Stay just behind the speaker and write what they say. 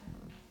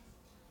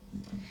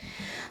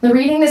The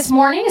reading this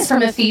morning is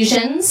from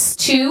Ephesians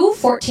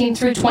 2:14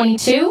 through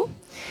 22.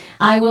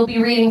 I will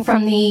be reading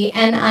from the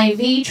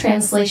NIV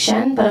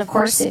translation, but of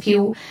course, if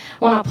you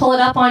want to pull it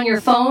up on your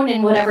phone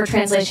in whatever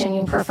translation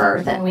you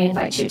prefer, then we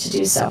invite you to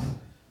do so.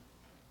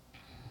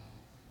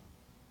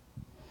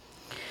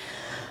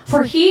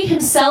 For he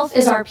himself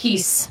is our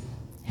peace,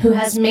 who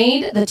has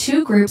made the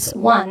two groups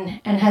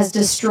one and has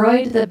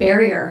destroyed the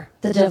barrier,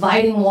 the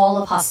dividing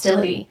wall of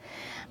hostility,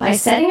 by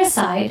setting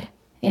aside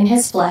in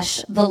his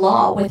flesh the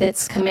law with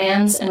its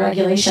commands and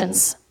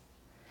regulations.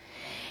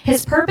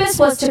 His purpose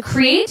was to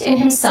create in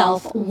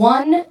himself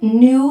one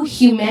new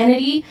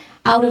humanity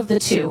out of the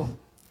two,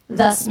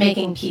 thus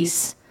making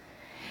peace,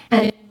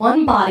 and in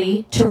one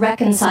body to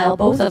reconcile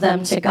both of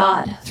them to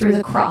God through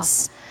the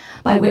cross,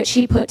 by which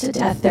he put to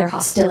death their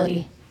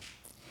hostility.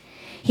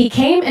 He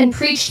came and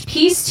preached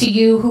peace to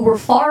you who were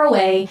far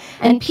away,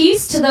 and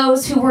peace to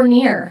those who were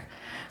near.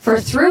 For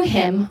through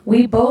him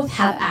we both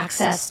have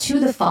access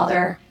to the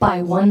Father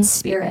by one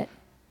Spirit.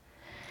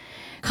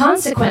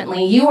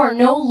 Consequently, you are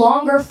no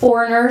longer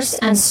foreigners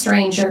and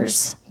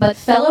strangers, but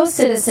fellow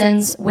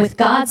citizens with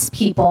God's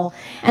people,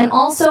 and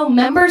also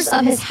members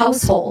of his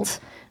household,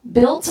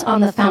 built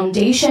on the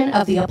foundation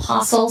of the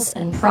apostles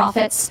and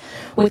prophets,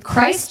 with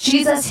Christ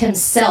Jesus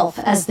himself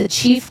as the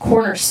chief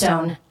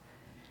cornerstone.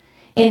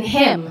 In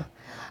him,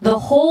 the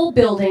whole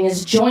building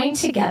is joined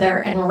together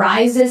and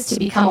rises to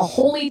become a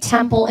holy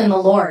temple in the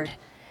Lord.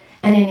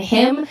 And in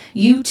him,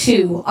 you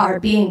too are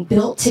being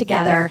built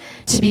together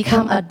to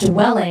become a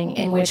dwelling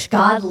in which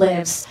God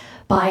lives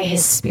by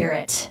his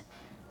Spirit.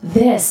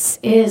 This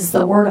is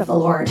the word of the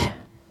Lord.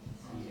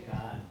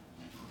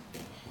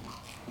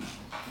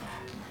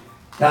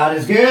 God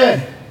is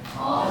good.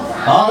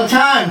 All the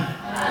time.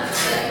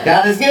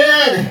 God is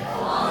good.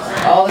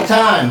 All the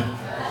time.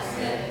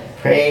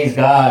 Praise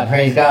God,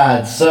 praise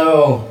God.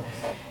 So,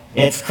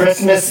 it's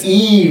Christmas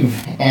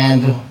Eve,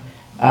 and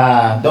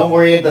don't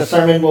worry, the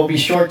sermon will be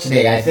short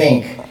today, I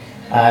think,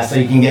 so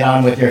you can get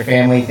on with your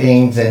family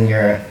things and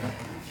your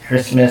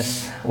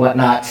Christmas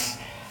whatnots.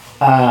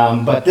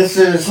 But this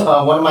is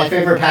one of my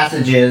favorite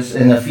passages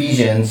in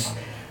Ephesians,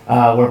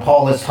 where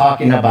Paul is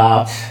talking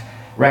about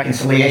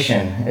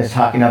reconciliation, is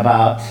talking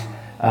about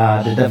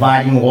the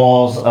dividing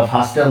walls of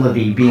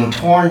hostility being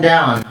torn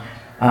down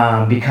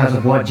because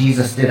of what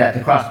Jesus did at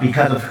the cross,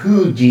 because of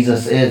who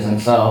Jesus is. And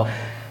so,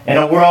 in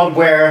a world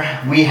where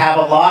we have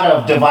a lot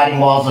of dividing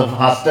walls of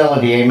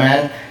hostility,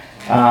 amen,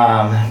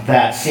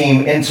 that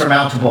seem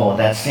insurmountable,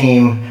 that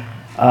seem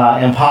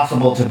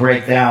impossible to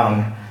break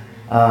down,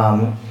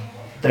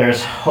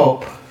 there's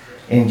hope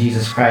in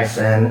Jesus Christ.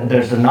 And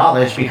there's the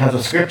knowledge, because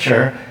of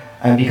Scripture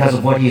and because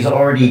of what he's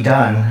already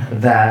done,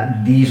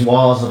 that these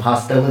walls of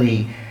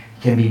hostility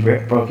can be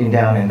broken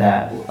down, and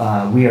that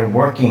we are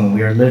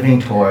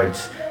living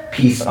towards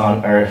peace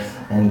on earth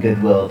and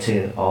goodwill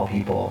to all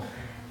people.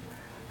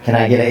 Can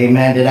I get an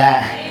amen to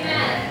that?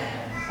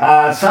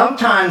 Amen.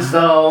 Sometimes,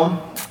 though,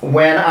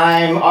 when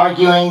I'm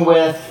arguing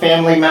with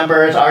family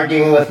members,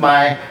 arguing with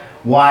my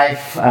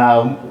wife,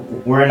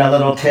 we're in a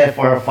little tiff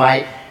or a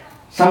fight,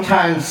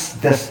 sometimes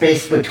the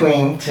space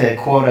between, to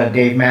quote a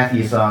Dave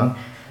Matthews song,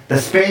 the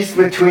space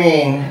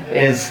between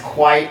is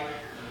quite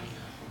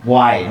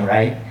wide,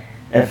 right?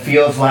 It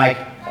feels like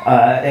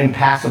an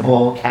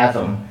impossible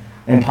chasm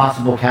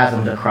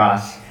to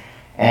cross.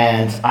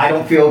 And I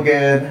don't feel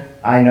good.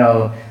 I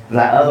know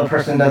that other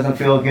person doesn't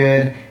feel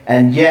good.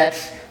 And yet,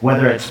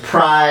 whether it's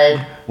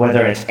pride,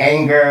 whether it's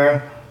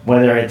anger,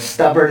 whether it's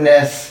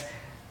stubbornness,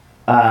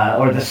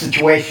 or the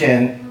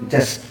situation,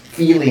 just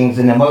feelings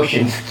and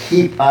emotions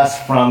keep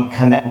us from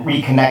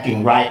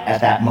reconnecting right at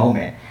that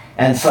moment.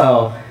 And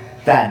so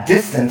that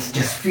distance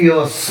just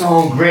feels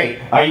so great.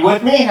 Are you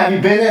with me? Have you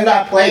been in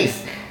that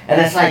place? And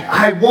it's like,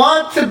 I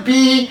want to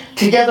be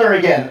together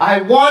again.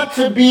 I want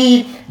to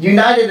be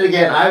united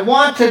again. I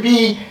want to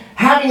be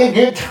having a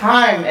good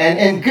time and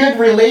in good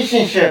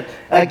relationship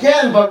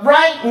again. But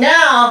right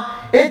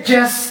now, it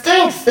just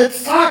stinks. It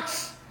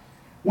sucks.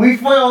 We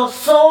feel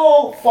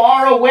so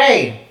far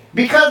away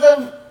because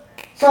of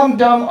some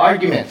dumb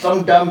argument,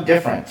 some dumb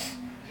difference.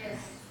 Yes.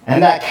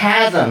 And that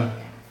chasm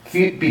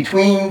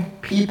between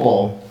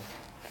people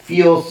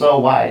feels so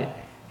wide.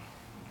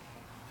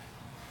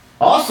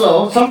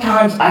 Also,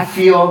 sometimes I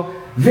feel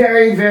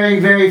very, very,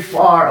 very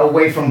far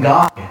away from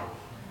God,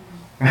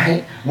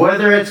 right?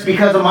 Whether it's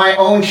because of my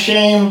own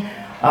shame,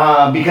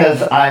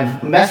 because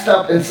I've messed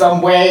up in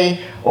some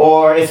way,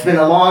 or it's been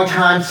a long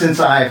time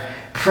since I've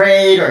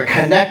prayed or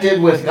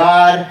connected with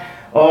God,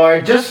 or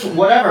just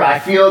whatever. I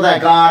feel that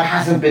God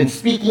hasn't been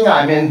speaking.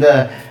 I'm in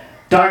the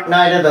dark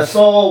night of the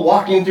soul,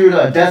 walking through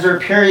the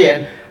desert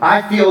period.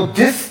 I feel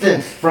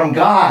distance from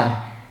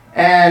God,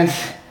 and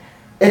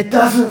it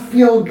doesn't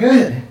feel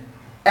good.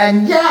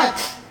 And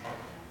yet,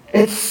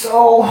 it's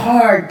so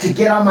hard to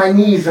get on my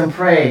knees and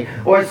pray,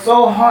 or it's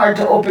so hard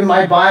to open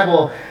my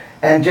Bible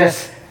and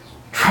just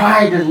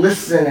try to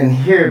listen and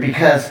hear,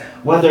 because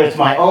whether it's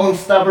my own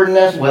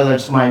stubbornness, whether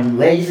it's my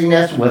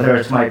laziness, whether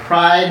it's my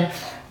pride,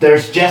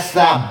 there's just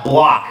that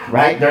block,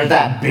 right? There's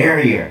that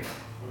barrier.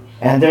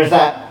 And there's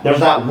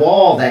that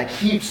wall that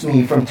keeps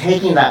me from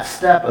taking that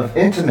step of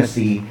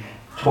intimacy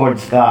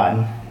towards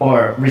God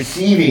or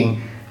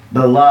receiving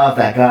the love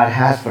that God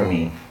has for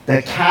me.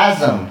 The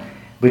chasm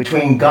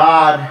between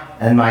God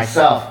and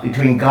myself,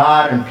 between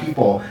God and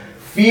people,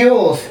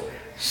 feels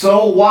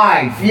so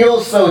wide,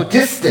 feels so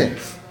distant.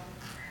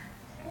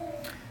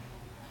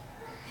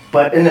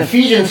 But in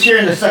Ephesians here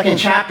in the 2nd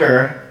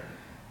chapter,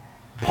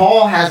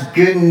 Paul has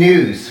good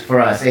news for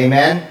us,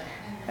 amen?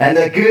 And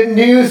the good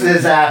news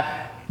is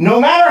that no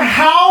matter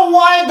how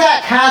wide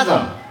that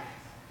chasm,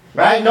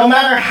 right? No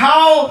matter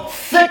how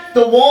thick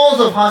the walls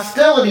of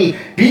hostility,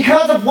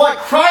 because of what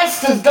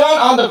Christ has done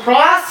on the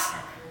cross,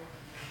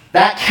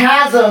 that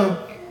chasm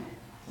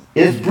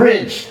is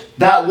bridged.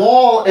 That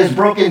wall is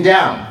broken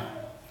down.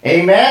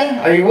 Amen?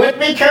 Are you with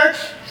me, church?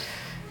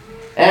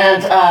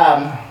 And,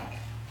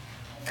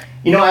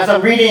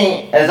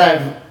 as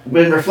I've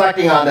been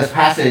reflecting on this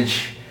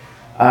passage,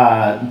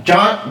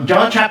 John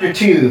chapter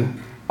 2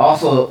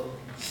 also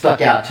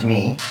stuck out to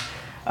me.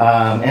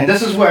 And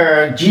this is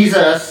where after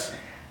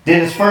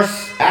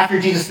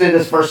Jesus did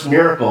his first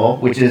miracle,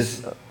 which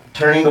is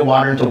turning the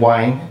water into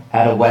wine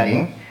at a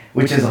wedding,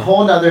 which is a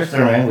whole other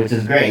sermon, which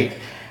is great.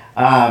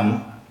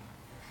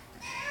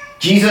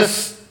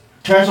 Jesus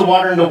turns the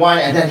water into wine,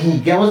 and then he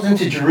goes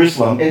into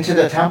Jerusalem, into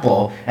the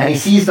temple, and he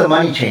sees the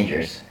money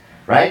changers,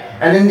 right?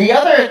 And in the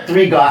other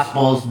 3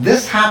 Gospels,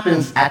 this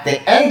happens at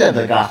the end of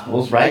the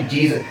Gospels, right?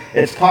 Jesus,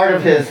 it's part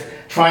of his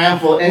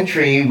triumphal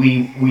entry.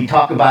 We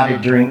talk about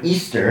it during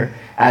Easter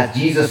as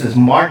Jesus is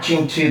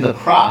marching to the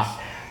cross.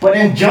 But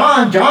in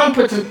John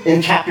puts it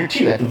in chapter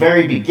 2, at the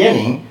very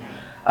beginning.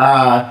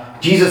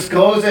 Jesus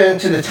goes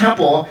into the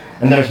temple,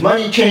 and there's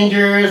money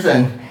changers,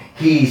 and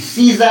he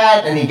sees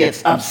that, and he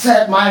gets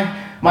upset.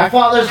 My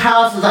Father's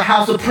house is a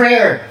house of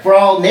prayer for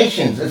all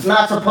nations. It's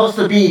not supposed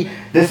to be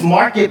this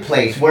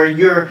marketplace where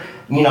you're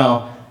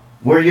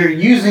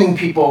using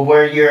people,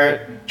 where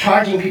you're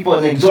charging people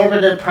an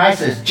exorbitant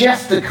prices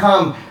just to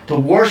come to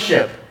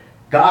worship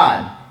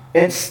God.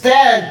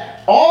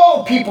 Instead,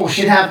 all people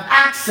should have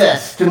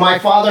access to my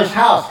Father's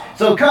house.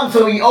 So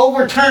he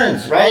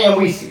overturns, right?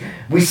 And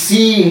we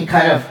see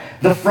kind of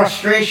the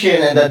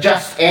frustration and the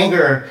just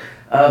anger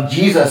of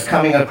Jesus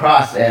coming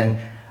across. And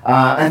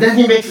then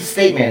he makes a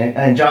statement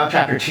in John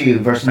chapter 2,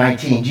 verse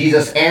 19.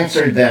 Jesus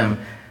answered them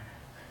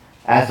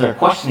as they're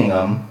questioning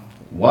him,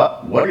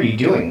 what are you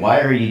doing? Why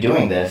are you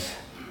doing this?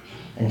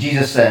 And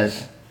Jesus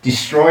says,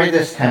 destroy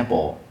this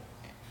temple,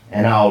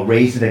 and I'll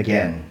raise it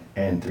again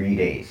in 3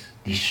 days.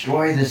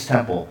 Destroy this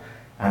temple,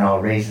 and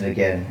I'll raise it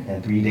again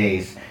in 3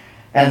 days.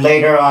 And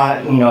later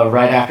on,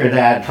 right after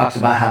that, it talks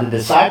about how the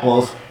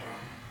disciples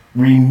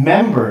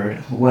remembered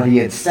what he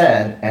had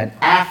said, and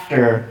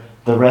after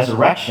the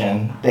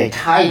resurrection, they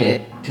tied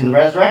it to the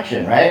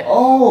resurrection, right?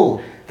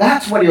 Oh,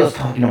 that's what he was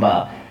talking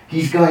about.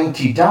 He's going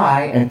to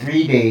die, and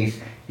 3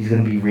 days, he's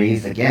going to be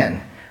raised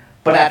again.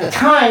 But at the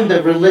time,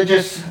 the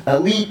religious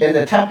elite in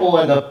the temple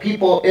and the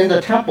people in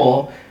the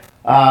temple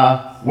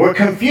were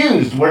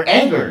confused, were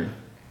angered.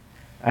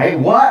 Right?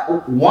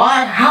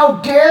 Why? How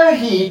dare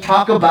he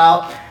talk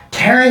about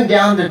tearing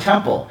down the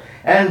temple?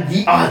 And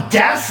the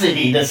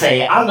audacity to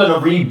say, I'm going to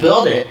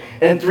rebuild it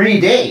in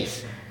 3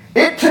 days.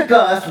 It took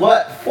us,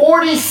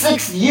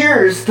 46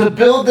 years to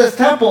build this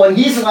temple, and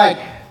he's like,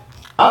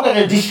 I'm going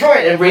to destroy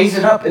it and raise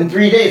it up in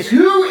 3 days.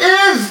 Who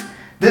is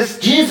this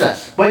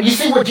Jesus? But you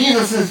see what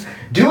Jesus is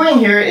doing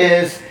here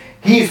is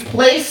he's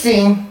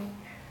placing,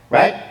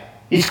 right?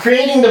 He's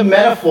creating the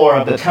metaphor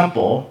of the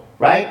temple,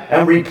 right?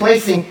 And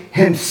replacing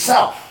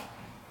himself,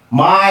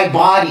 my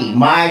body,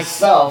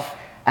 myself,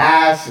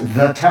 as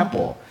the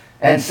temple.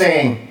 And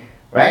saying,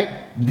 right,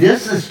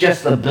 this is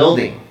just a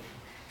building,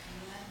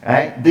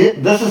 right?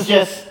 This is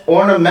just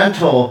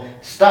ornamental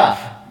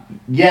stuff.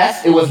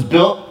 Yes, it was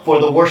built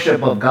for the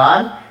worship of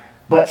God,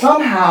 but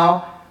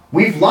somehow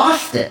we've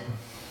lost it,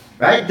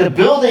 right? The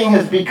building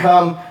has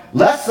become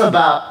less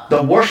about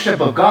the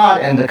worship of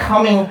God and the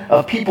coming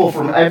of people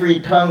from every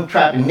tongue,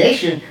 tribe, and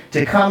nation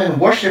to come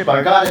and worship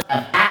our God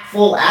and have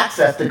full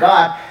access to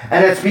God.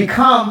 And it's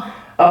become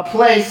a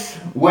place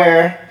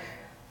where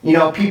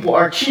people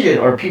are cheated,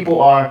 or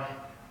people are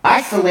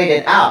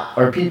isolated out,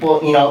 or people,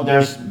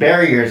 there's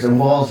barriers and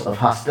walls of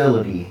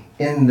hostility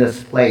in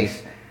this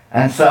place.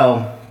 And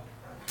so,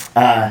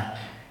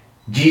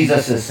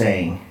 Jesus is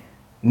saying,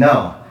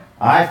 no,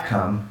 I've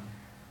come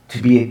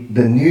to be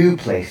the new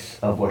place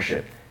of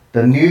worship,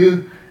 the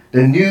new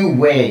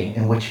way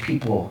in which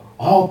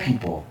all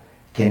people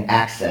can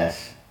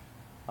access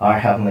our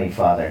Heavenly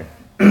Father.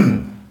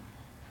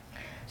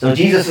 So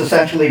Jesus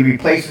essentially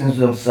replaces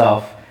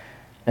himself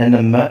in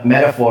the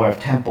metaphor of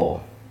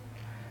temple.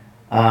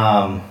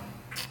 And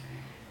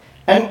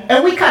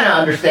we kind of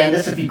understand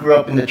this if you grew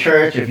up in the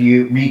church, if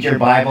you read your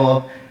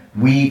Bible.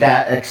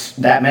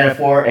 That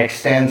metaphor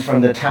extends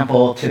from the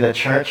temple to the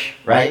church,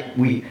 right?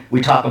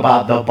 We talk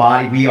about the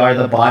body. We are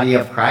the body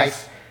of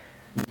Christ.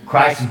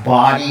 Christ's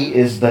body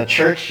is the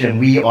church, and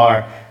we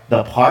are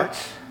the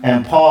parts.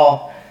 And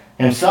Paul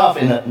himself,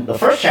 in the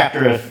first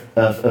chapter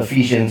of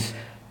Ephesians,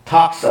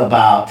 talks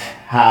about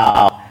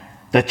how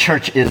the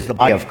church is the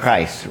body of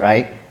Christ,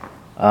 right?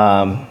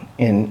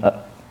 In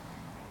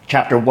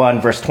chapter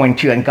 1, verse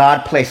 22, and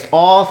God placed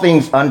all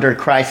things under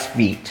Christ's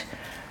feet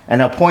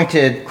and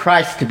appointed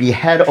Christ to be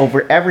head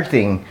over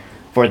everything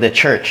for the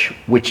church,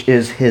 which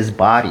is his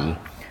body,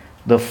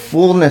 the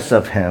fullness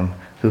of him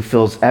who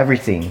fills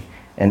everything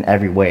in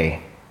every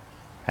way,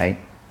 right?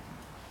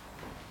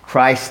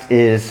 Christ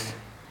is,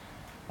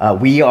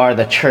 we are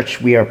the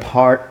church. We are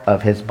part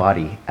of his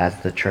body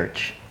as the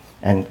church.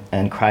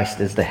 And Christ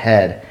is the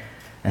head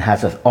and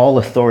has all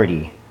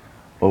authority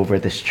over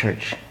this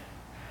church.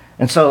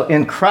 And so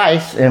in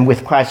Christ, and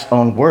with Christ's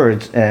own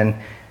words and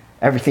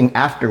everything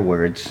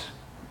afterwards,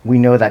 we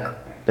know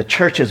that the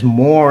church is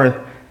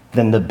more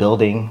than the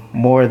building,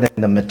 more than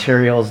the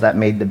materials that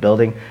made the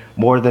building,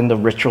 more than the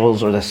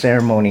rituals or the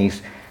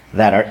ceremonies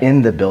that are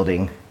in the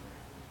building.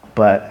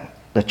 But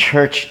the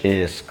church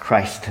is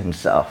Christ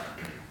himself,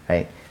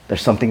 right?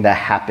 There's something that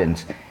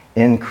happens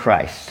in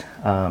Christ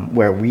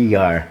where we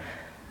are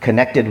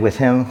connected with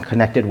him,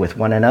 connected with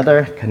one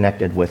another,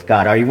 connected with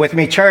God. Are you with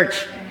me,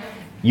 church?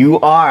 You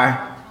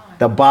are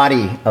the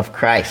body of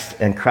Christ,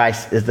 and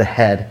Christ is the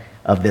head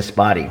of this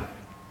body.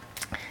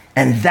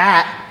 And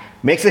that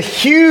makes a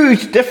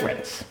huge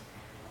difference.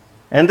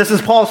 And this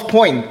is Paul's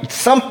point.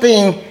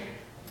 Something,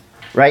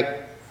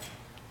 right?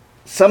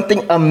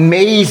 Something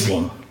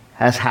amazing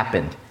has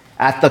happened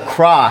at the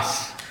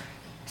cross.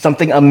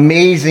 Something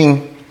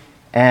amazing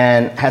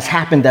and has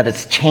happened that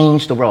has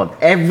changed the world.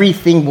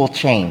 Everything will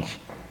change.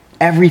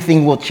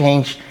 Everything will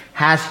change,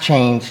 has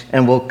changed,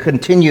 and will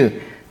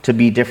continue to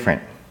be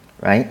different,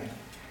 right?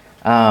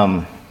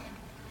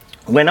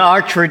 When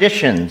our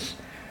traditions,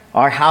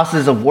 our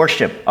houses of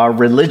worship, our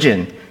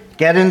religion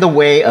get in the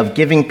way of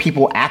giving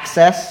people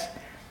access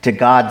to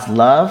God's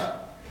love,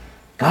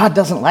 God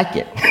doesn't like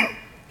it,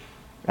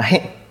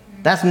 right?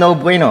 That's no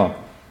bueno.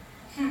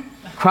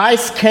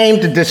 Christ came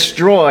to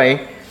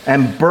destroy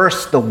and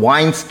burst the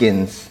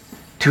wineskins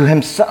to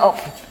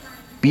himself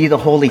be the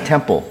holy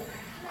temple.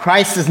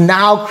 Christ has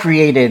now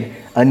created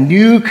a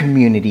new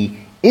community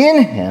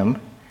in him.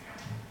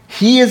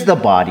 He is the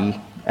body,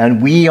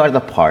 and we are the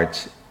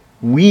parts.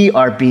 We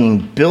are being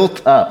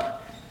built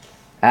up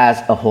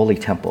as a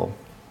temple.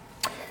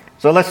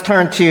 So let's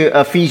turn to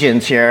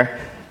Ephesians here.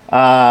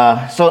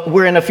 So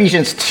we're in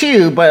Ephesians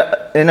 2,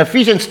 but in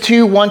Ephesians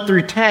 2, 1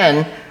 through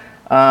 10,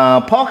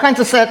 Paul kind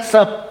of sets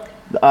up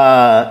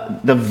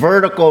the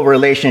vertical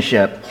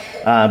relationship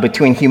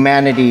between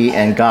humanity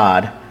and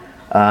God.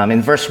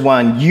 In verse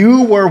 1,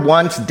 you were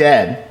once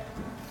dead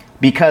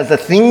because the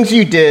things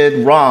you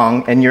did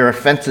wrong and your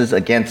offenses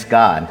against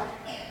God.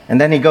 And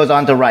then he goes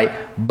on to write,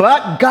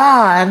 but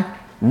God,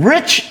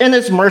 rich in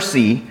his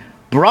mercy,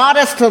 brought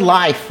us to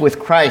life with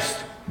Christ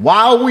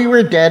while we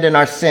were dead in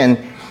our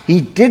sin. He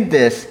did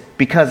this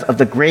because of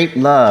the great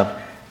love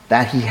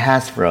that he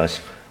has for us.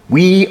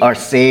 We are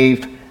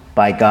saved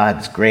by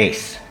God's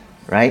grace,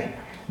 right?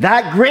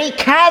 That great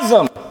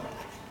chasm,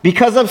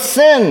 because of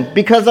sin,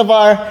 because of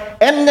our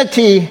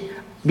enmity,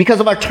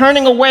 because of our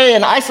turning away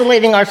and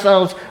isolating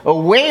ourselves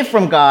away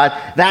from God,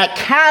 that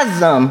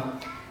chasm,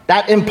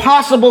 that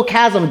impossible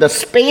chasm, the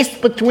space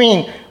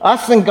between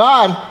us and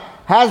God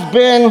has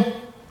been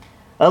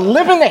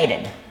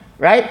eliminated,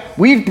 right?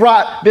 We've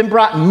been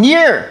brought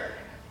near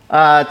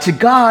to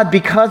God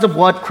because of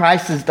what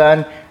Christ has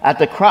done at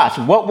the cross.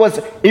 What was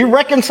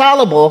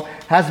irreconcilable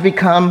has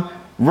become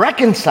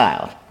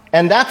reconciled.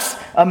 And that's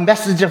a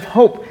message of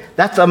hope.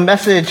 That's a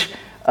message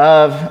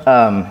of,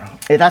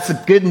 that's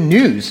the good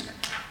news.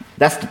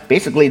 That's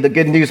basically the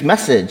good news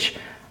message.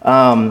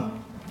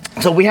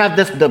 So we have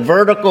the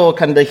vertical,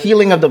 kind of the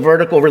healing of the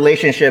vertical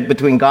relationship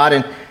between God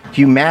and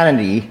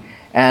humanity.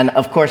 And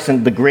of course,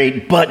 in the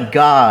great, but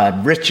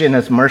God, rich in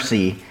his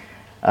mercy,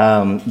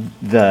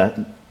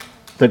 the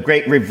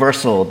great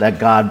reversal that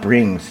God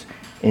brings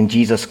in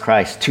Jesus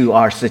Christ to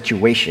our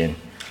situation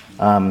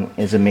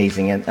is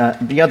amazing.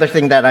 And the other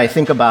thing that I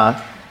think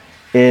about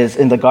is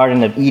in the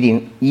Garden of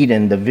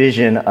Eden, the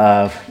vision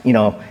of,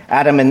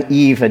 Adam and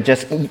Eve had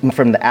just eaten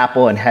from the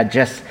apple and had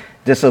just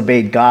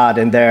disobeyed God.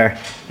 And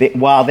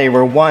while they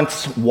were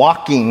once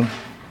walking,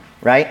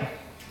 right,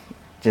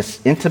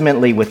 just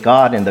intimately with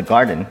God in the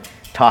garden,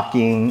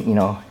 talking,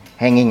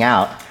 hanging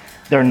out,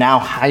 they're now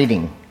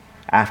hiding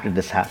after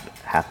this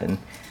happened.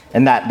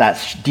 And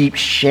that deep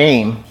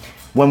shame,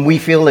 when we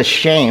feel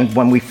ashamed,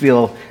 when we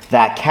feel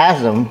that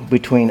chasm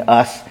between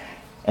us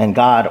and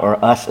God,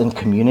 or us and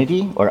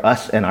community, or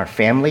us and our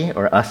family,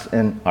 or us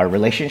and our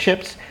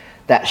relationships,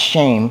 that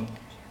shame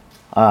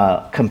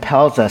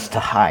compels us to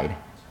hide,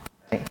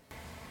 right?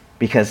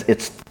 Because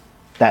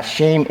that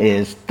shame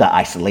is the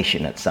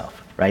isolation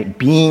itself, right?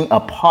 Being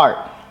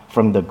apart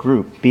from the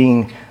group,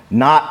 being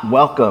not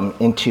welcome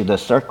into the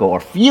circle, or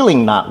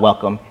feeling not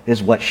welcome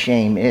is what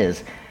shame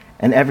is.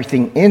 And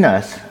everything in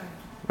us,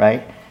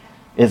 right,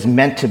 is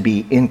meant to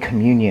be in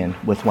communion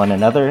with one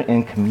another,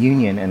 in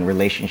communion and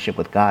relationship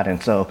with God.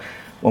 And so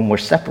when we're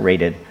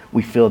separated,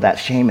 we feel that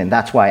shame, and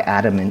that's why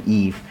Adam and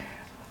Eve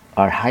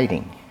are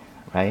hiding,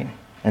 right?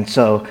 And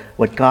so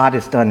what God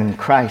has done in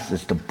Christ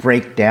is to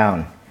break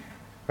down,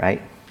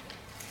 right,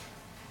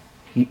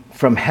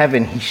 from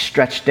heaven, he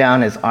stretched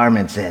down his arm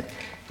and said,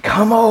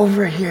 come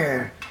over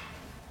here,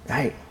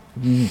 right?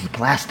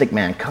 Plastic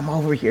man, come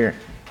over here.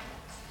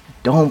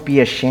 Don't be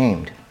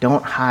ashamed.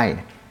 Don't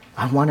hide.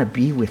 I want to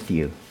be with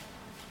you.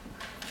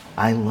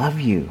 I love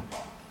you,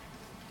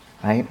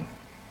 right?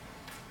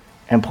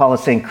 And Paul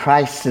is saying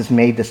Christ has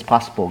made this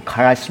possible.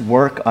 Christ's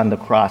work on the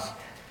cross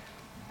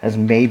has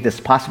made this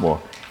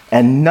possible.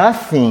 And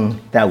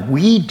nothing that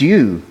we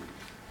do,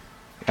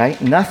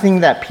 right? Nothing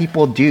that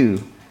people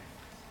do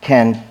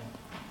can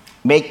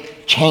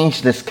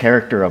change this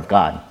character of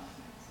God.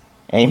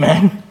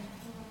 Amen?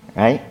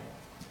 Right?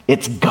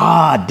 It's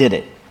God did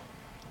it.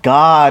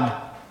 God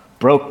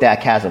broke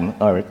that chasm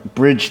or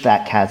bridged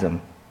that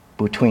chasm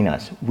between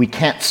us. We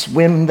can't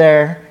swim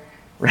there,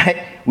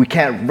 right? We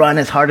can't run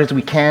as hard as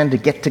we can to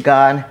get to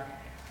God.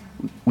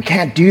 We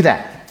can't do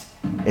that.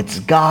 It's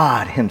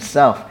God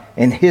himself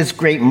in his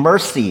great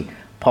mercy,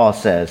 Paul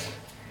says,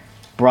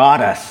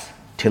 brought us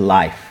to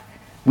life.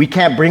 We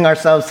can't bring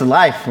ourselves to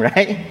life,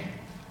 right?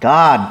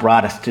 God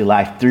brought us to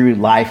life through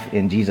life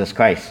in Jesus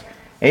Christ.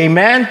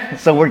 Amen?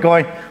 So we're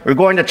going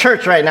to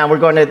church right now. We're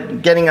going to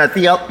getting a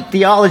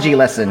theology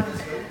lesson.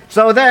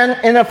 So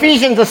then in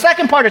Ephesians, the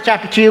second part of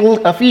chapter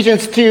 2,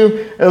 Ephesians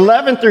 2,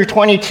 11 through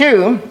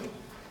 22,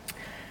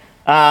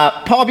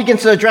 Paul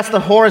begins to address the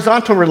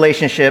horizontal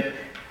relationship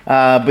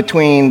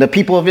between the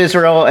people of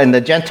Israel and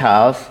the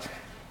Gentiles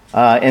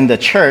in the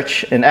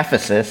church in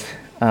Ephesus.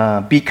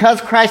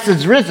 Because Christ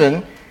is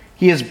risen,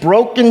 he has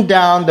broken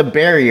down the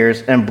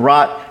barriers and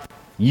brought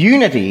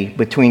unity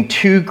between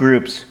two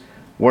groups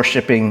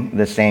worshiping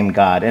the same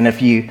God. And if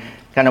you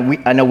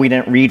I know we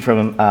didn't read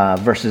from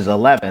verses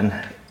 11,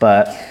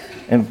 but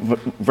in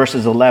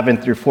verses 11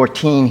 through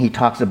 14, he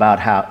talks about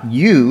how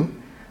you,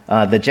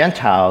 the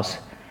Gentiles,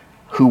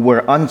 who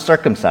were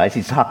uncircumcised,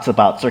 he talks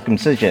about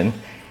circumcision,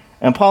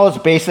 and Paul is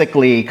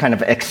basically kind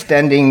of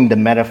extending the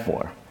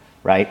metaphor,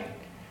 right?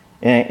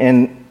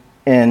 In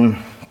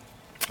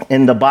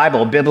the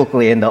Bible,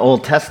 biblically, in the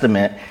Old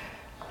Testament,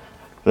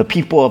 the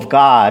people of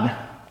God,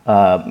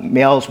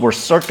 males were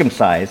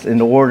circumcised in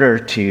order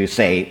to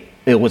say,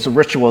 it was a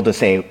ritual to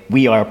say,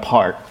 we are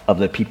part of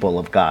the people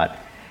of God.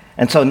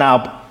 And so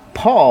now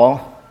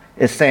Paul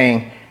is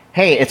saying,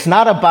 hey, it's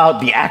not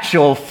about the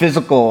actual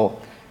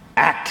physical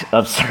act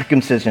of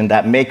circumcision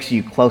that makes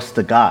you close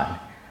to God,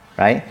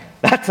 right?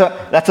 That's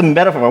a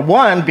metaphor.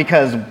 One,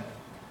 because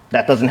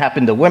that doesn't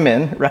happen to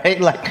women,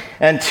 right?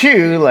 And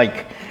two,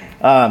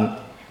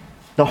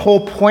 the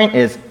whole point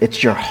is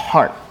it's your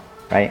heart,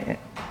 right?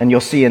 And you'll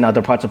see in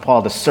other parts of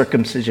Paul, the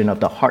circumcision of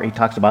the heart. He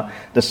talks about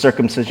the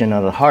circumcision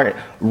of the heart. It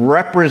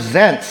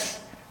represents,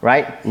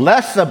 right,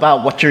 less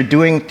about what you're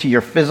doing to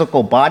your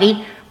physical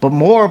body, but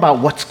more about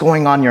what's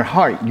going on in your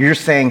heart. You're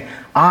saying,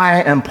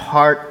 I am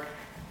part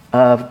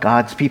of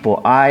God's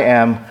people. I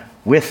am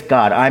with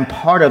God. I'm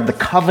part of the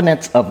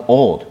covenants of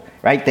old,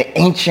 right? The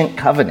ancient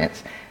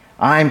covenants.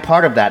 I'm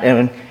part of that.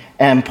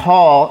 And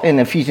Paul in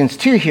Ephesians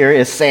 2 here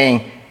is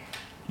saying,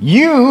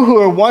 you who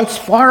were once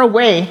far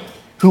away,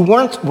 who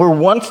were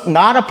once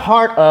not a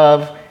part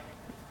of,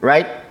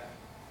 right,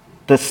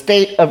 the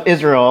state of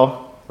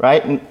Israel,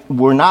 right?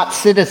 We're not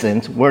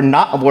citizens,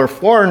 we're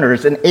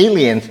foreigners and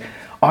aliens,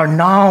 are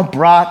now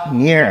brought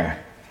near,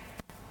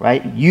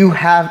 right? You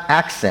have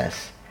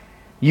access.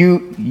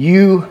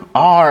 You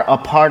are a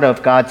part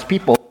of God's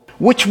people,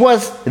 which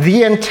was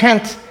the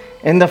intent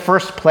in the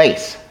first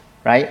place,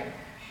 right?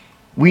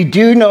 We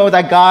do know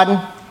that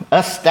God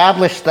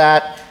established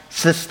that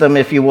system,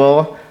 if you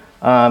will.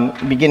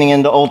 Beginning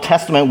in the Old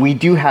Testament, we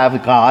do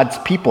have God's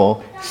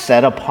people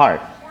set apart,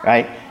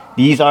 right?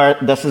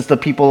 This is the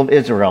people of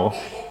Israel.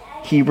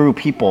 Hebrew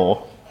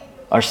people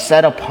are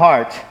set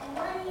apart,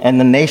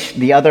 and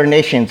the other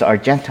nations are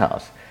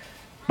Gentiles.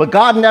 But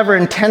God never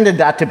intended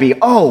that to be,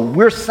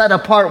 we're set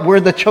apart, we're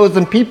the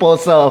chosen people,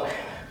 so,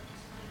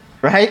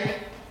 right?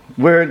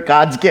 We're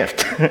God's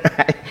gift,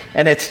 right?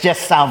 And it's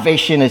just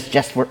salvation is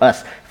just for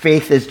us.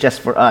 Faith is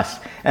just for us.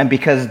 And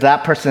because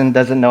that person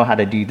doesn't know how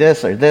to do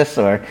this,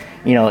 or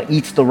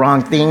eats the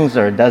wrong things,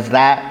 or does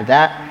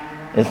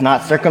that is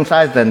not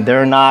circumcised, then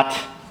they're not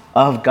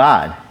of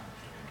God.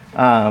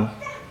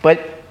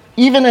 But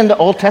even in the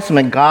Old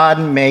Testament, God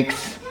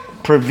makes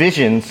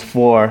provisions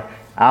for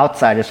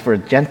outsiders, for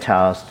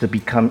Gentiles, to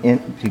come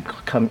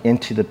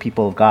into the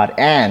people of God.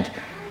 And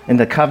in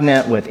the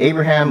covenant with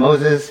Abraham,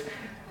 Moses,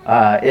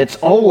 it's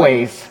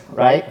always,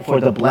 right, for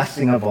the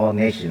blessing of all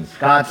nations.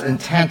 God's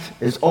intent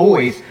is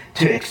always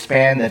to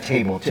expand the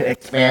table, to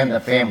expand the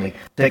family,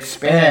 to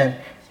expand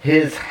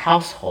his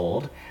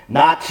household,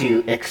 not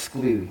to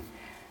exclude.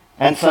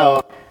 And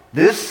so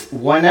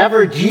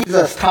whenever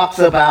Jesus talks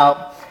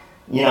about,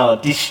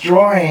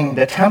 destroying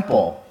the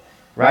temple,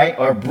 right,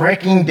 or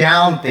breaking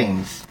down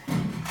things,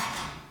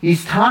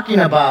 he's talking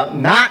about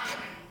not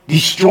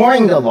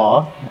destroying the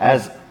law,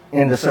 as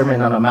in the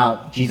Sermon on the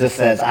Mount, Jesus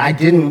says, I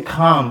didn't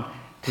come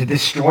to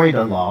destroy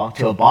the law,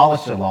 to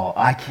abolish the law.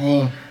 I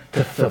came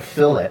to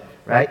fulfill it,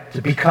 right?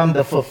 To become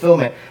the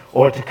fulfillment,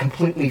 or to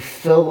completely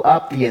fill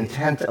up the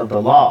intent of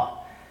the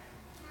law.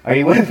 Are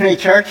you with me,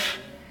 church?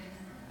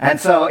 And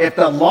so if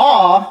the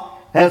law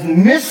has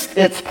missed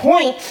its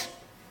point,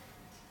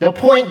 the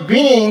point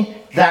being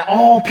that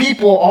all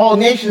people, all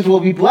nations will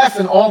be blessed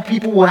and all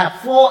people will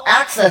have full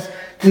access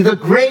to the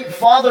great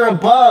Father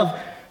above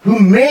who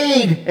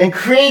made and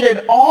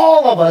created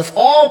all of us,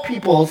 all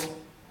peoples.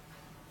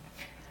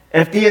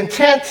 If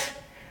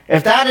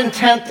that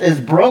intent is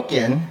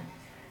broken,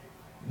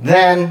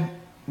 then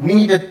we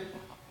need to,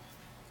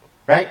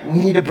 right? We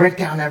need to break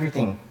down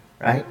everything,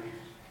 right?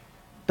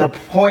 The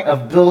point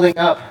of building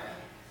up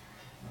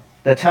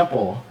the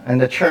temple and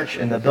the church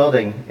and the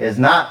building is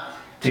not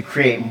to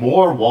create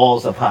more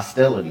walls of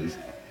hostilities,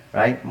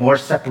 right? More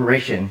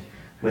separation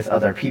with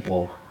other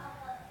people,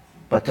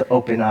 but to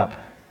open up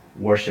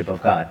worship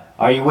of God.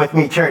 Are you with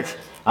me, church?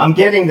 I'm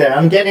getting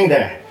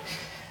there.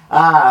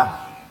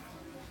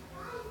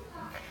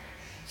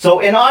 So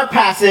in our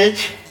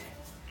passage,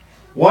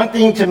 one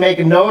thing to make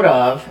note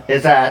of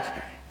is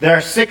that there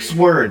are 6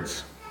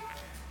 words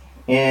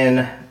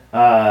in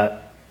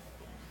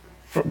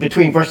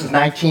between verses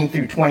 19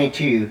 through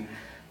 22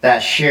 that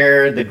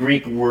share the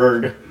Greek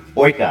word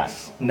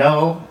oikos.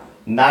 No,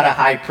 not a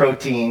high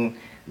protein,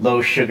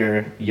 low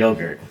sugar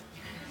yogurt.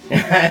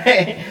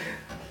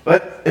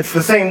 But it's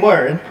the same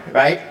word,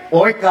 right?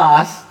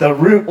 Oikos, the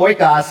root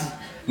oikos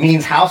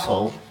means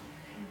household.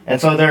 And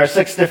so there are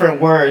 6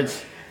 different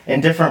words in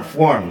different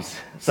forms.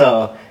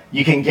 So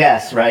you can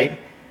guess, right?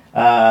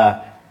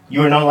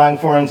 You are no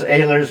longer foreigners,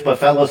 aliens, but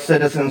fellow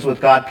citizens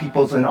with God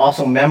peoples and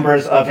also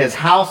members of his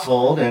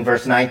household, in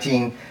verse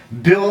 19,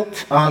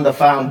 built on the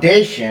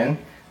foundation.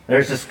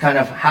 There's this kind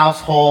of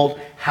household,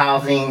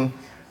 housing,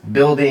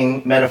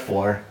 building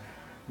metaphor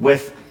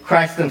with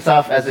Christ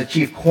himself as the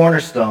chief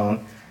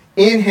cornerstone.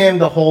 In him,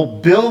 the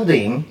whole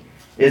building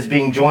is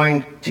being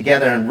joined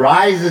together and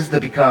rises to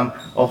become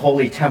a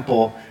holy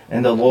temple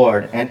in the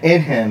Lord. And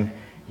in him,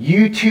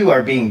 you too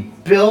are being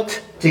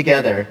built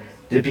together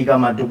to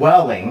become a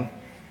dwelling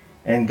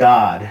in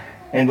God,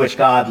 in which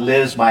God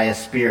lives by his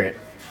Spirit.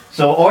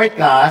 So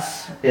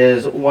oikos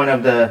is one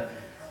of the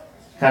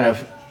kind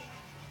of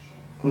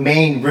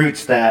main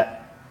roots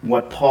that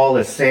what Paul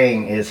is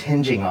saying is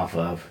hinging off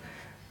of,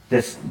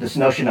 this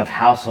notion of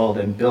household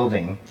and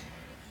building.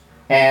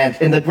 And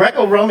in the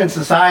Greco-Roman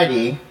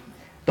society,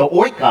 the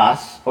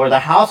oikos, or the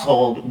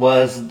household,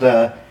 was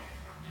the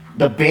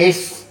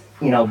base,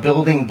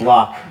 building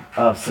block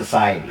of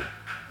society.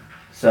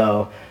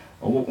 So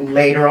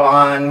later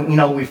on,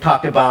 we've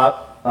talked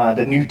about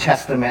the New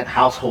Testament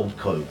household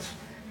codes,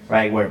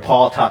 right? Where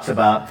Paul talks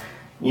about,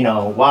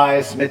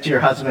 wives, submit to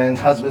your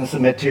husbands, husbands,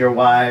 submit to your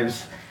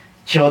wives,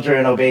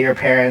 children, obey your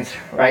parents,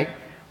 right?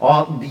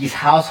 All these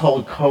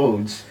household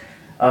codes.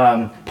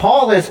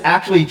 Paul is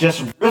actually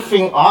just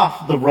riffing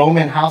off the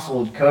Roman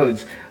household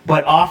codes,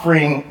 but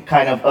offering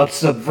kind of a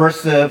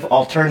subversive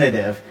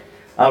alternative,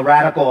 a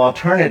radical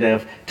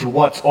alternative to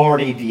what's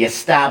already the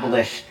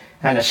established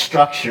kind of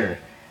structure.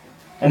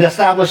 And the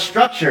established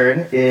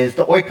structure is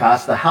the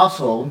oikos, the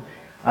household,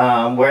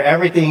 where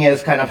everything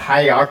is kind of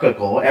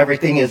hierarchical.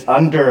 Everything is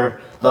under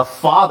the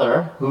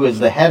father, who is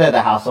the head of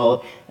the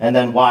household, and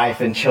then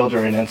wife and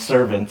children and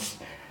servants,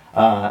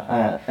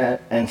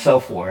 and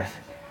so forth.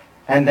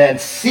 And then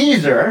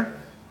Caesar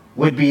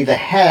would be the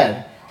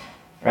head,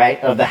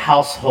 right, of the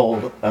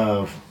household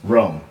of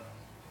Rome,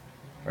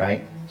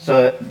 right?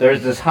 So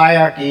there's this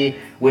hierarchy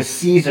with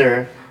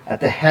Caesar at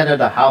the head of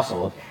the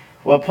household.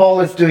 What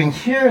Paul is doing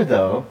here,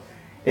 though,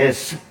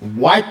 is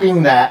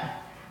wiping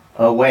that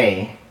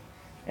away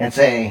and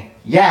saying,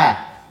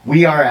 yeah,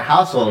 we are a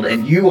household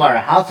and you are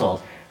a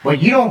household,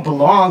 but you don't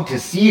belong to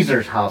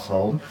Caesar's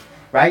household,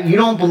 right? You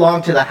don't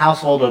belong to the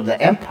household of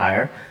the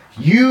empire.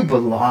 You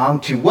belong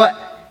to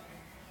what?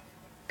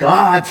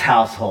 God's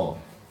household,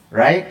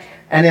 right?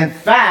 And in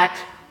fact,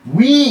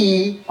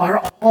 we are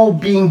all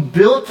being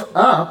built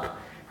up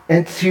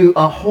into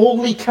a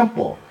holy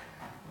temple,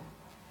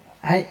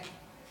 right?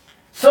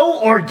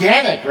 So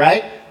organic,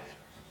 right?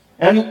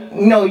 And,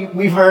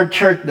 we've heard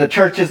the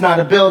church is not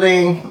a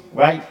building,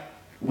 right?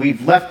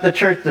 We've left the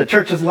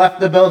church has left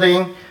the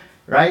building,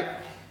 right?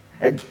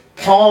 And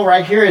Paul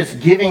right here is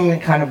giving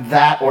kind of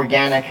that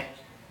organic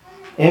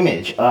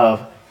image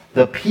of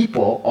the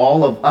people,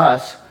 all of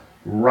us,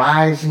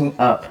 rising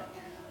up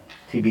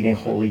to be a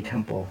holy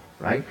temple,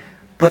 right?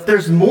 But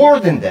there's more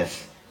than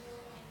this,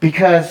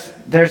 because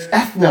there's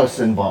ethnos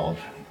involved,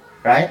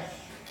 right?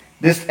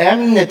 This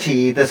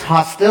enmity, this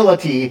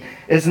hostility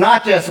is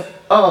not just,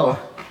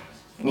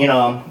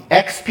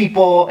 X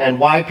people and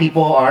Y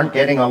people aren't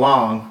getting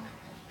along,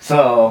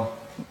 so,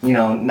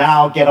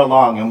 now get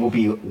along and we'll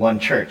be one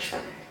church.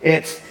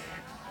 It's,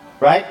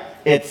 right?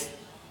 It's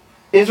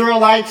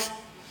Israelites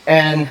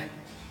and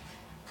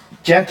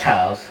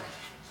Gentiles,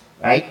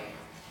 right?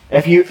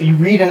 If you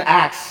read in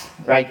Acts,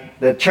 right,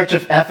 the church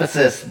of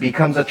Ephesus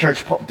becomes a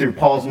church through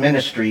Paul's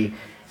ministry,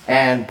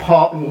 and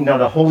Paul,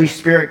 the Holy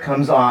Spirit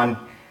comes on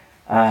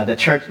the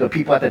church, the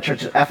people at the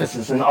church of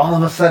Ephesus, and all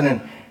of a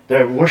sudden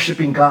they're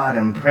worshiping God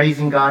and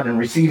praising God and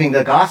receiving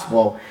the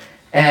gospel.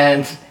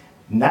 And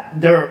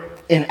they're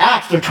in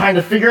Acts, they're trying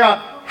to figure out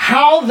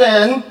how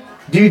then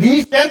do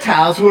these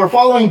Gentiles who are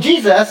following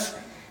Jesus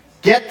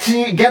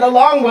get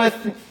along with,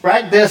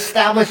 right, the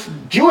established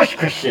Jewish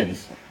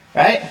Christians,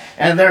 right?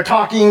 And they're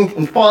talking,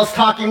 and Paul's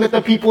talking with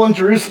the people in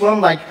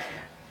Jerusalem like,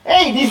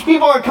 hey, these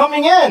people are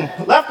coming in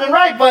left and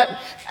right, but,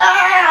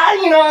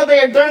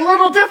 they're a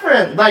little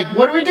different. Like,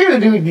 what do we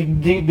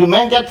do? Do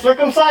men get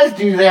circumcised?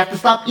 Do they have to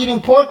stop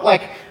eating pork?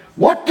 Like,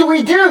 what do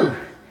we do?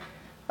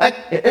 Like,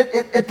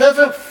 it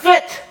doesn't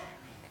fit,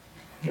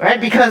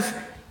 right? Because,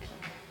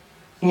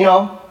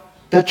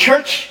 the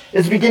church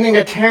is beginning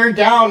to tear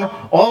down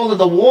all of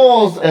the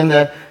walls and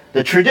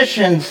the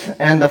traditions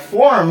and the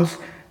forms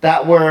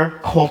that were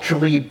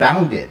culturally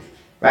bounded,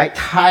 right?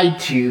 Tied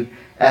to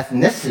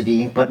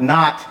ethnicity, but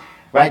not,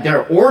 right?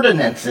 They're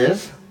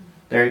ordinances,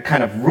 they're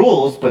kind of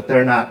rules, but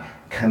they're not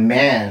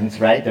commands,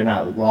 right? They're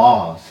not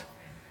laws.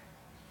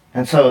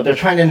 And so they're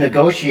trying to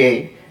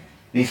negotiate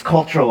these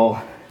cultural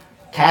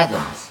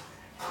chasms,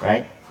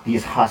 right?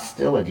 These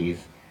hostilities.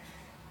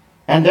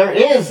 And there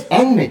is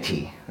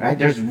enmity, right?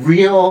 There's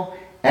real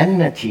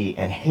enmity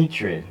and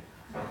hatred,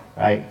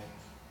 right?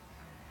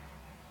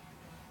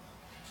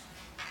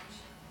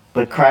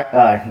 But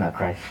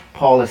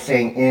Paul is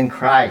saying in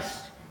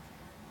Christ,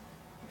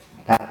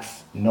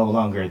 that's no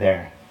longer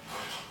there,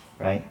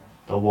 right?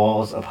 The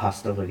walls of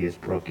hostility is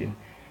broken.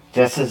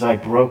 Just as I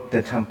broke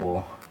the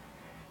temple,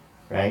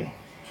 right?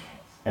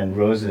 And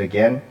rose it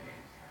again,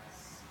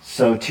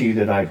 so too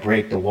did I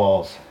break the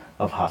walls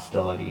of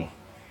hostility.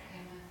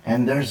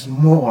 And there's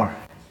more.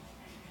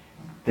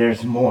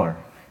 There's more,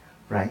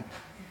 right?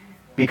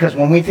 Because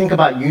when we think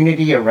about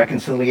unity or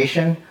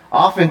reconciliation,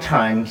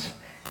 oftentimes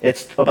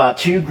it's about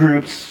two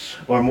groups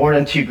or more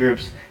than two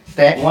groups,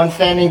 one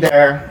standing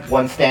there,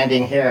 one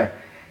standing here.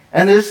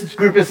 And this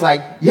group is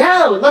like,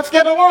 yeah, let's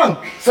get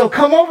along. So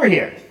come over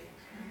here,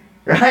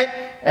 right?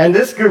 And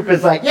this group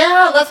is like,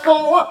 yeah,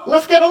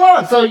 let's get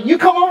along. So you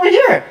come over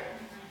here,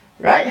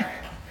 right?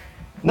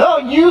 No,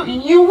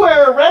 you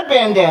wear a red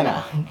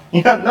bandana.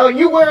 No,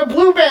 you wear a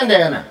blue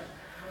bandana.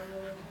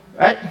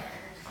 Right?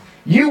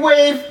 You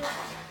wave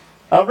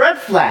a red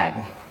flag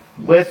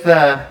with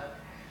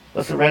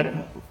what's the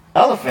red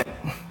elephant?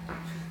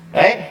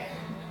 Right?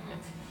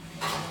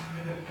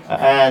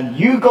 And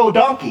you go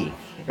donkey,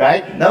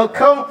 right? No,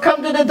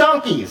 come to the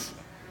donkeys.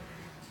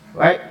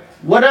 Right?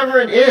 Whatever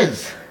it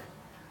is,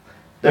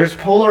 there's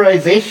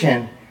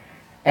polarization,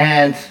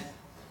 and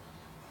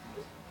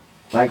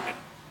like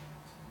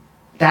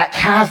that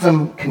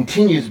chasm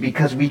continues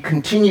because we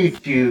continue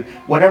to,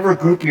 whatever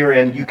group you're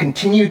in, you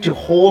continue to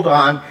hold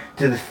on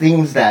to the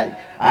things that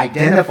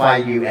identify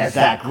you as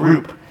that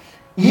group,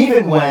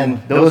 even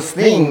when those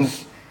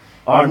things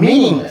are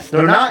meaningless.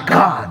 They're not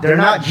God. They're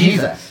not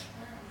Jesus,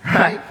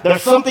 right?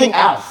 There's something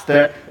else.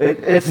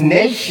 It's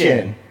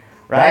nation,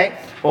 right?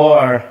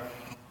 Or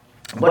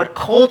what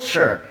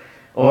culture,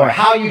 or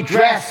how you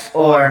dress,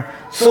 or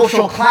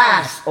social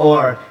class,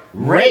 or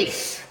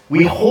race.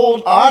 We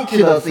hold on to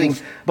those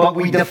things, but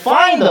we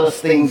define those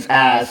things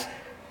as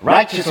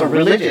righteous or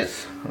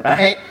religious,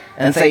 right?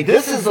 And say,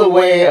 this is the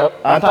way,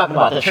 I'm talking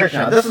about the church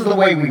now, this is the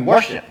way we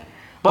worship.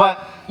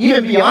 But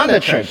even beyond the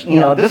church,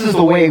 this is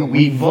the way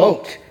we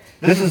vote.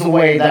 This is the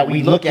way that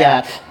we look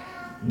at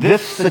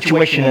this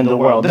situation in the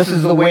world. This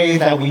is the way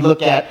that we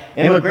look at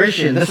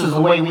immigration. This is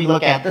the way we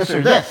look at this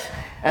or this.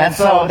 And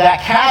so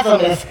that chasm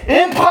is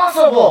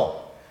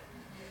impossible.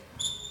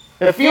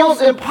 It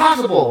feels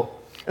impossible.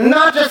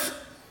 Not just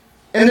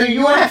in the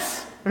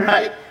U.S.,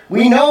 right?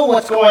 We know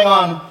what's going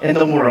on in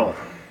the world.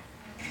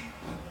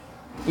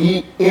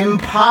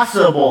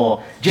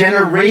 Impossible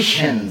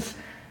generations,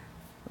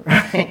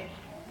 right?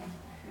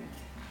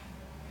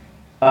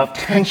 Of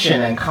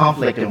tension and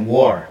conflict and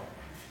war.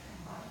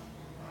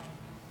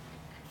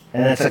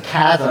 And it's a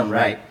chasm,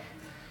 right?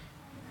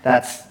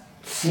 That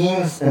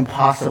seems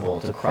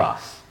impossible to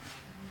cross,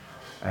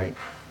 right?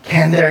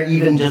 Can there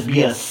even just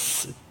be a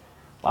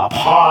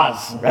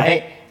pause,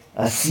 right?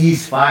 A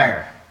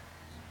ceasefire,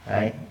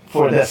 right?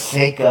 For the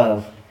sake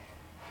of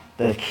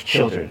the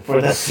children,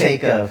 for the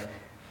sake of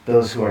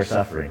those who are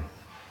suffering,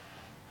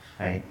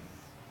 right?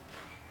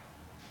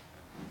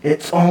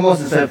 It's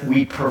almost as if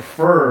we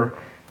prefer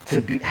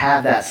to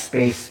have that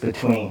space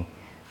between,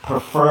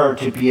 prefer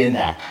to be in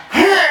that.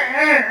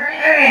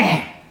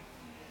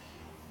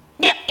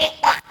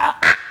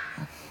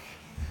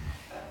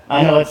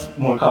 I know it's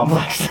more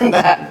complex than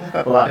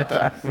that a lot of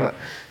times. But.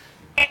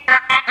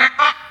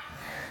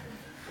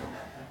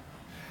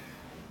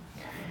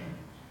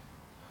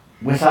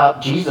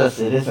 Without Jesus,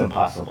 it is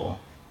impossible.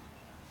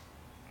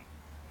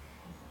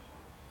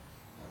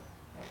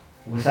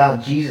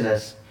 Without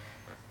Jesus,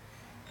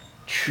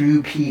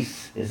 true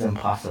peace is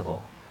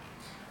impossible.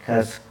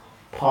 Because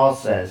Paul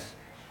says,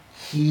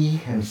 he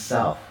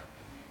himself,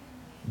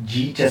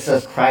 just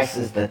as Christ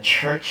is the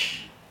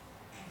church,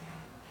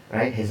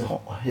 right?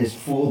 His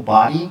full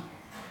body,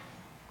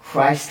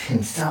 Christ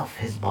himself,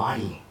 his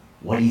body,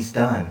 what he's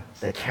done,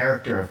 the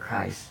character of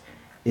Christ,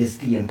 is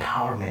the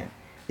empowerment,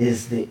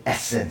 is the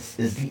essence,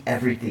 is the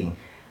everything.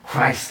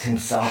 Christ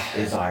himself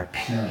is our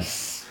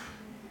peace,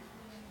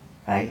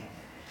 right?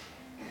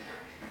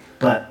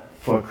 But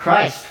for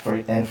Christ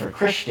and for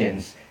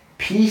Christians,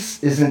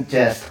 peace isn't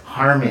just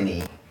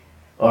harmony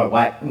or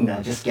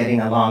just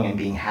getting along and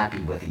being happy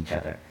with each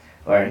other.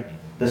 Or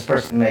this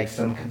person makes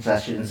some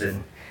concessions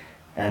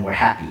and we're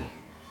happy,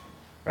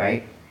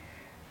 right?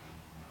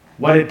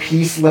 What did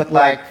peace look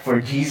like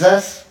for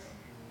Jesus?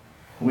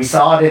 We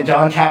saw it in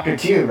John chapter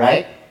 2,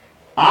 right?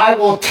 I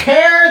will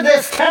tear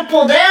this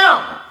temple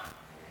down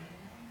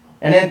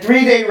and in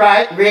 3 days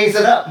raise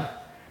it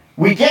up.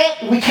 We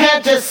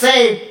can't just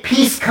say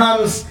peace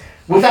comes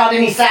without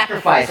any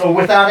sacrifice or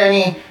without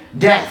any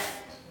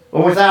death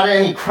or without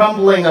any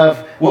crumbling of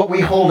what we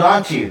hold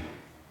on to,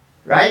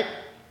 right?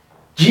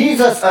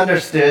 Jesus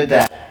understood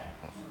that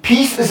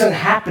peace isn't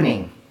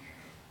happening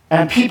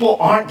and people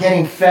aren't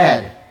getting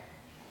fed.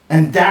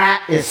 And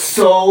that is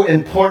so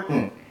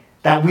important,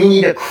 that we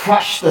need to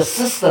crush the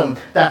system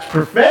that's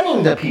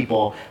preventing the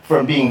people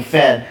from being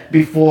fed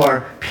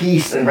before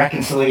peace and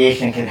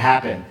reconciliation can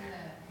happen.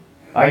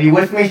 Are you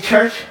with me,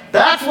 church?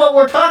 That's what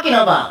we're talking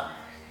about.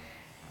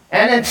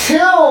 And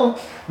until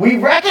we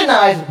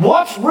recognize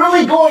what's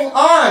really going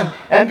on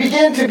and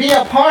begin to be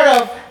a part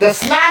of the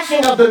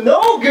smashing of the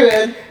no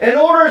good in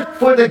order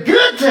for the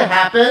good to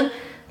happen,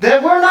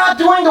 then we're not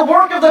doing the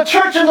work of the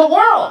church in the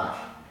world.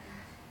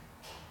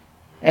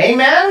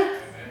 Amen?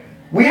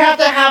 We have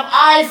to have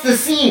eyes to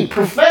see,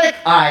 prophetic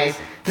eyes,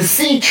 to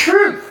see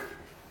truth,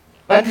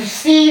 and to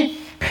see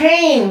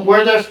pain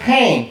where there's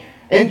pain,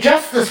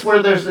 injustice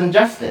where there's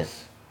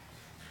injustice,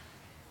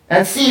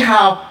 and see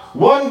how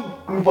one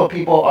group of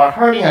people are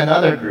hurting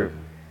another group.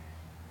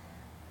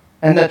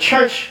 And the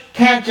church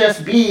can't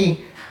just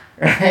be,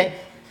 right?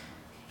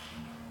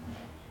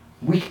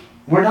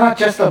 We're not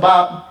just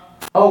about,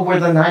 oh, we're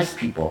the nice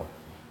people.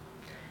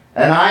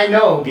 And I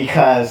know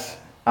because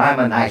I'm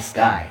a nice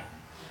guy,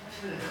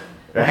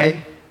 right?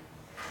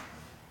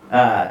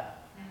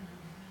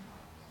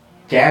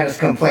 Janice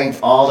complains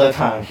all the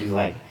time. She's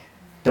like,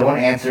 don't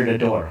answer the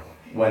door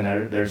when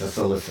there's a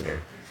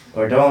solicitor.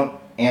 Or don't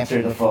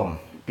answer the phone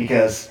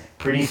because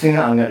pretty soon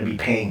I'm going to be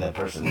paying the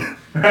person,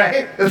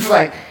 right? It's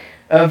like,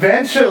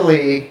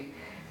 eventually,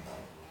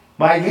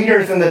 my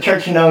leaders in the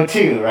church know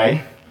too,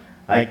 right?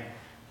 Like,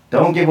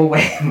 don't give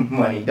away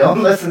money.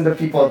 Don't listen to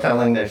people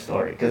telling their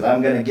story because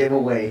I'm going to give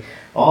away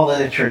all of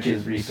the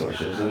church's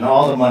resources and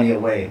all the money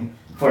away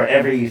for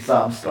every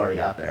sob story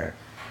out there.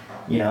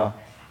 You know,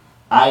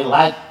 I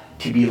like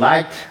to be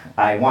liked.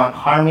 I want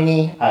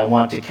harmony. I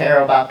want to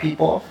care about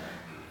people.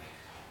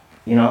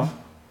 You know?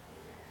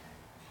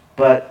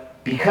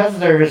 But because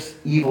there's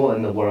evil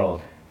in the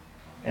world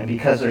and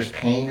because there's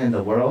pain in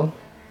the world,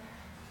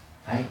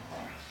 right?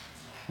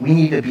 We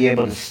need to be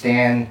able to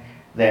stand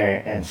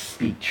there and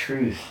speak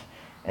truth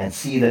and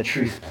see the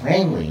truth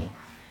plainly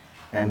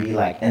and be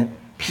like, and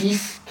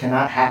peace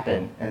cannot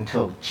happen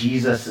until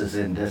Jesus is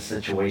in this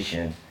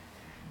situation,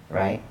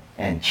 right?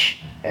 And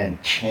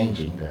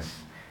changing this,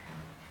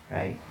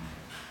 right?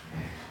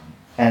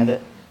 And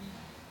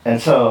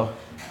so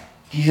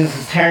Jesus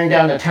is tearing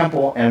down the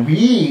temple, and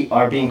we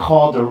are being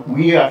called to,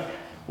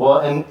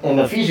 in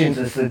Ephesians,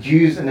 it's the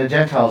Jews and the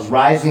Gentiles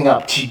rising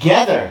up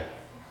together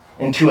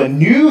into a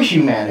new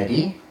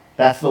humanity.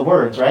 That's the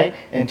words, right?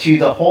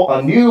 Into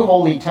a new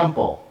holy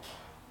temple,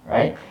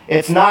 right?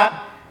 It's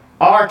not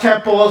our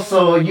temple,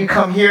 so you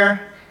come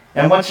here,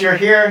 and once you're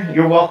here,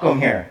 you're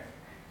welcome here.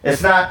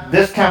 It's not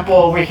this temple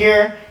over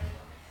here,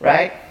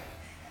 right?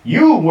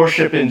 You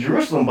worship in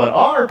Jerusalem, but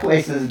our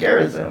place is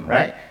Gerizim,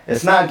 right?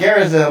 It's not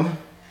Gerizim,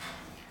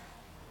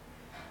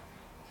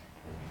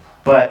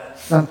 but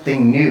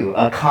something new,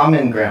 a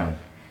common ground.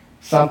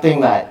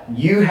 Something that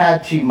you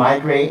had to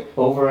migrate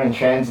over and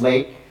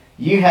translate.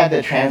 You had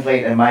to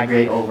translate and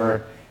migrate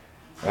over,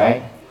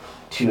 right,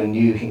 to a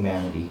new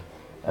humanity,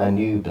 a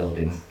new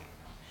building.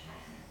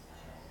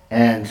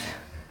 And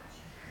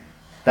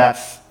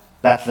that's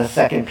the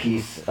second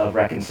piece of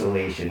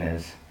reconciliation,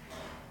 is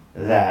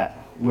that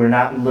we're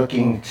not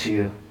looking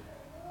to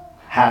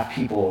have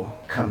people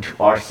come to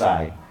our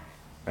side,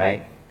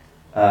 right,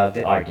 of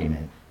the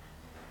argument.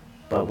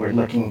 But we're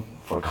looking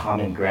for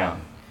common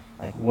ground.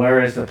 Like,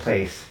 where is the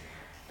place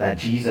that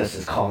Jesus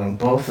is calling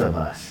both of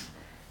us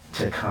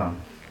to come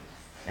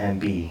and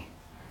be?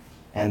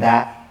 And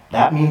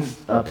that means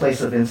a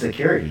place of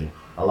insecurity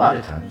a lot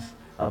of times.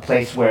 A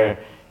place where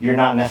you're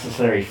not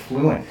necessarily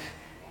fluent.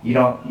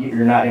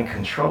 You're not in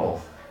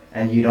control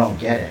and you don't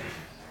get it.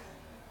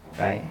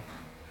 Right?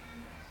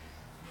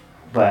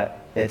 But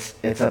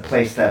it's a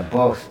place that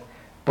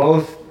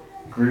both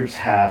groups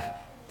have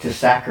to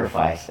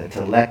sacrifice and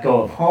to let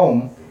go of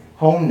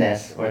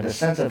homeness, or the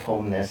sense of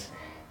homeness,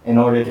 in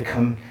order to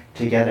come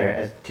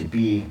together to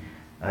be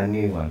a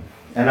new one.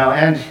 And I'll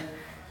end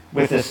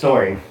with this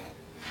story.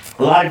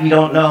 A lot of you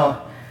don't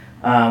know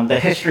the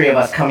history of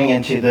us coming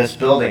into this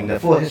building, the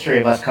full history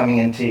of us coming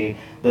into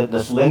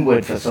this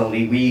Linwood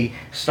facility. We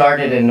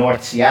started in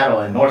North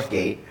Seattle in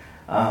Northgate,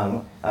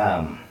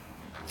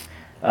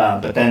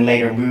 but then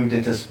later moved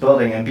into this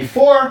building. And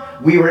before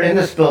we were in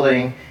this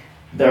building,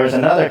 there was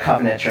another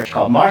covenant church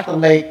called Martha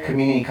Lake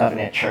Community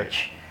Covenant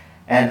Church.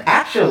 And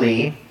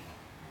actually,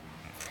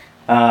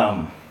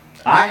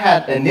 I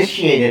had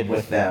initiated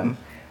with them,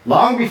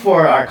 long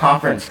before our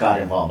conference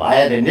got involved, I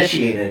had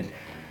initiated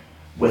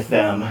with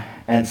them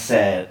and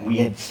said, we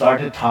had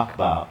started to talk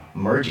about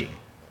merging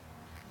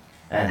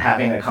and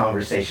having a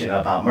conversation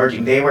about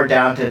merging. They were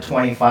down to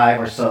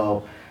 25 or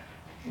so,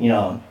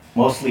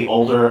 mostly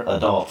older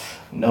adults,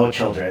 no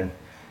children,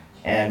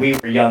 and we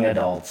were young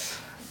adults,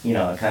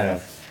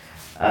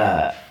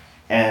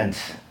 and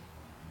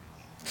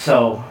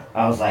so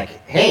I was like,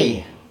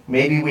 hey,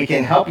 maybe we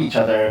can help each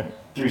other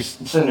through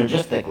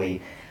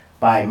synergistically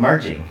by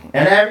merging.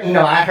 And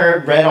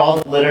I read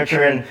all the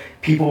literature, and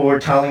people were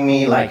telling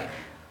me like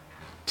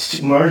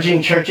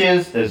merging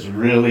churches is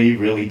really,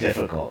 really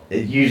difficult.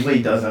 It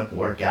usually doesn't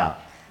work out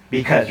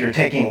because you're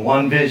taking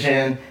one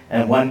vision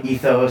and one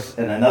ethos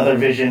and another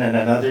vision and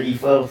another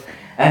ethos,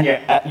 and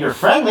you're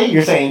friendly.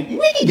 You're saying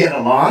we can get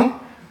along,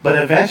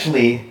 but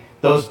eventually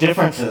those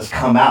differences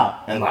come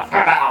out and like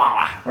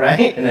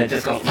right, and it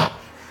just goes.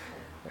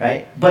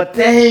 Right? But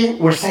they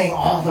were saying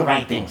all the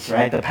right things,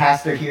 right? The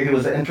pastor here, he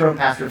was an interim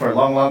pastor for a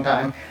long, long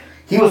time.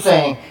 He was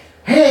saying,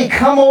 hey,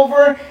 come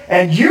over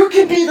and you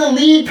can be the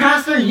lead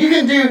pastor. You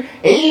can do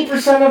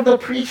 80% of the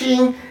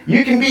preaching.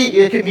 It can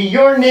be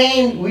your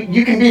name.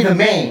 You can be the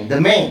main,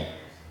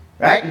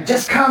 right?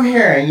 Just come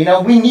here.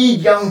 And, we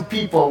need young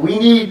people. We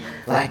need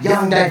like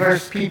young,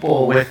 diverse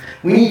people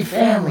we need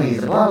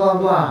families, blah, blah,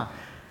 blah.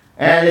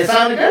 And it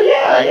sounded good.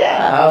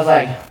 Yeah. I was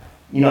like,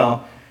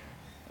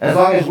 as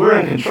long as we're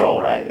in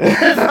control, right?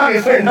 As long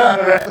as we're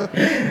not,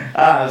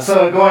 right?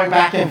 So going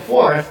back and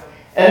forth,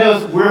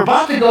 and we were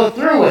about to go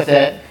through with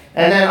it,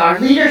 and then our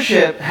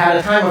leadership had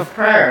a time of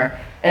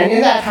prayer, and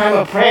in that time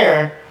of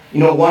prayer,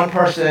 one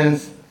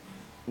person's,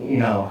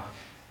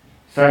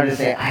 started to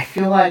say, I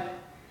feel like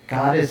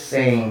God is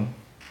saying,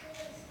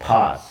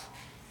 pause.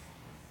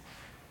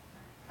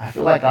 I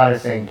feel like God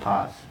is saying,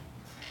 pause.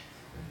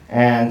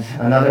 And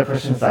another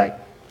person's like,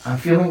 I'm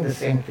feeling the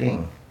same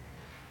thing.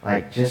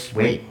 Like, just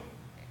wait.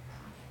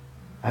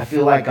 I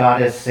feel like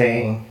God is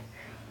saying,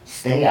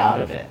 stay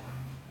out of it.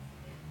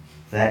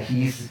 That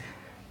he's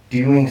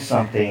doing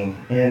something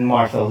in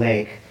Martha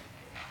Lake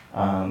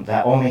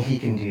that only he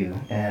can do.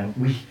 And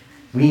we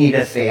need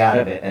to stay out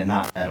of it and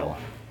not meddle.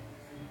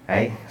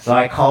 Right? So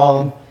I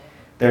called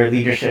their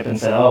leadership and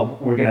said,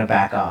 we're going to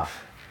back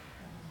off.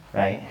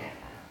 Right?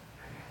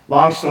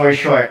 Long story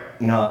short,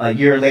 a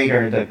year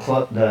later,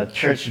 the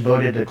church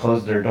voted to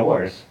close their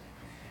doors.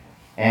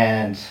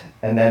 And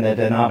then the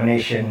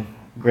denomination,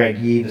 Greg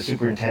Yee, the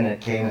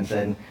superintendent, came and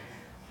said,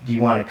 do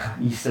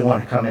you still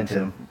want to come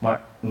into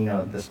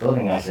this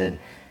building? I said,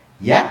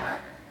 yeah.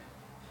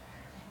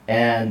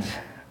 And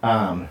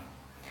it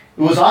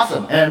was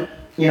awesome. And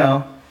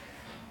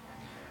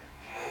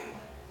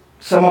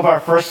some of our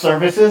first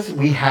services,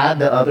 we had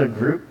the other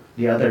group,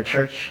 the other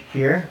church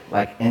here,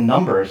 like in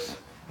numbers,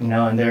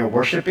 and they're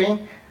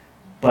worshiping,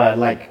 but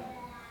like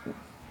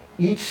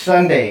each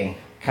Sunday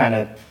kind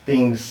of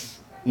things,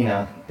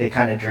 they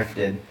kind of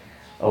drifted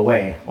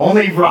away.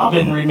 Only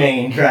Robin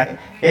remained, right?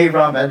 Hey,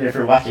 Robin, if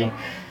you're watching.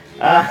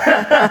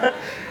 But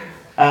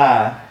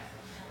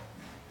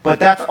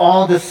that's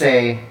all to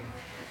say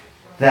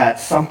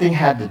that something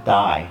had to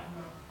die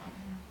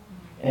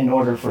in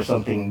order for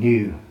something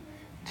new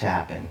to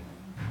happen,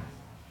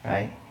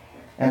 right?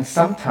 And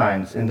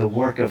sometimes in the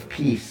work of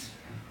peace,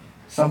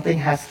 something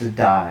has to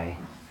die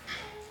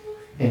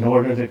in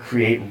order to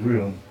create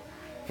room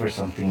for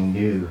something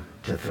new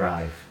to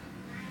thrive.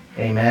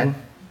 Amen?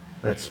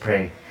 Let's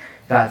pray.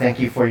 God, thank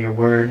you for your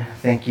word.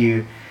 Thank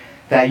you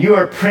that you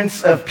are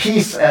Prince of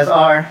Peace, as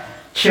our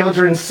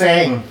children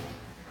sang.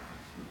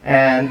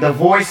 And the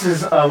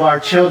voices of our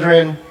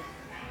children,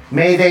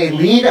 may they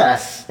lead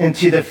us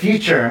into the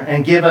future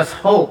and give us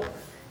hope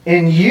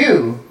in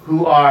you,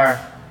 who are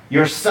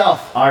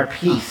yourself our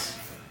peace,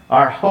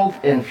 our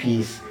hope in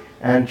peace,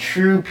 and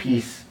true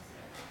peace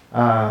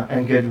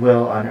and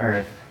goodwill on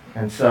earth.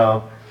 And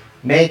so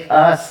make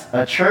us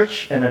a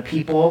church and a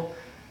people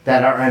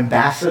that are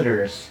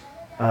ambassadors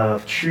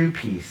of true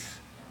peace,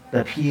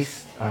 the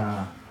peace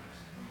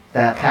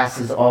that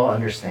passes all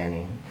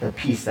understanding, the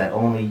peace that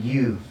only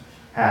you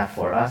have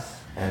for us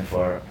and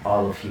for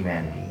all of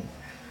humanity.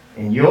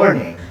 In your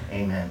name,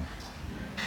 amen.